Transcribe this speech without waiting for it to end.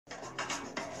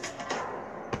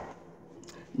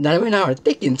Now we're in our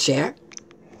thinking chair.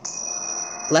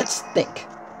 Let's think.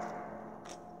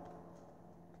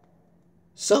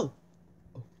 So,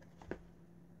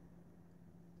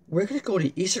 where could go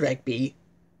to Easter egg be?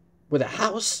 With a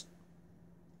house,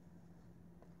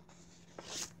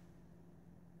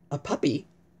 a puppy,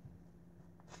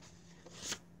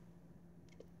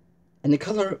 and the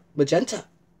color magenta.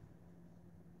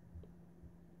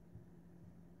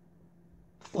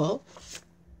 Well,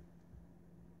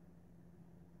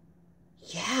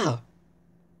 yeah.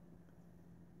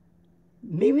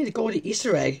 Maybe the golden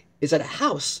Easter egg is at a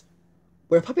house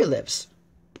where a puppy lives.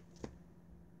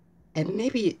 And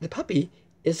maybe the puppy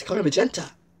is color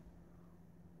magenta.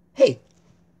 Hey,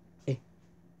 hey,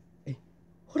 hey,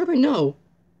 who do we know?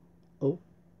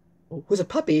 Who's a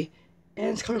puppy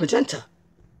and it's color magenta?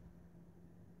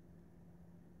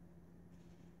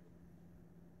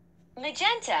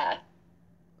 Magenta.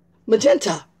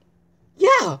 Magenta!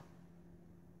 Yeah!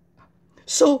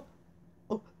 So,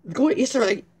 the golden Easter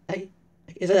egg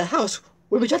is at a house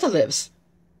where Magenta lives.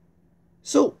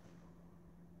 So,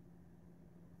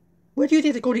 where do you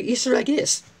think the golden Easter egg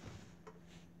is?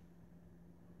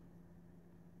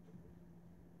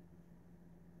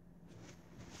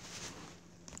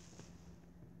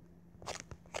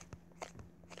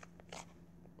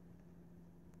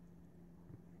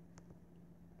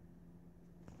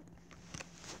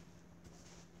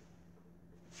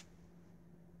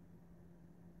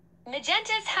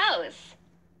 Magenta's house.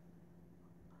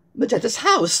 Magenta's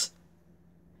house!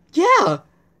 Yeah!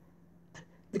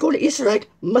 The golden Easter egg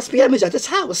must be at Magenta's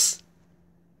house!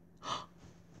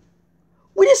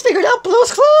 We just figured out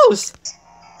Blue's Clues!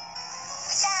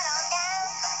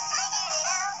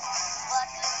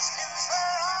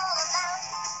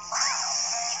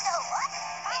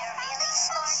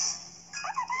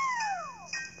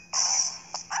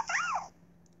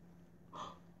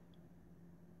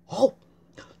 Oh,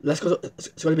 let's go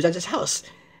to Magenta's house.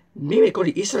 Maybe the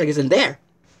golden Easter egg is in there.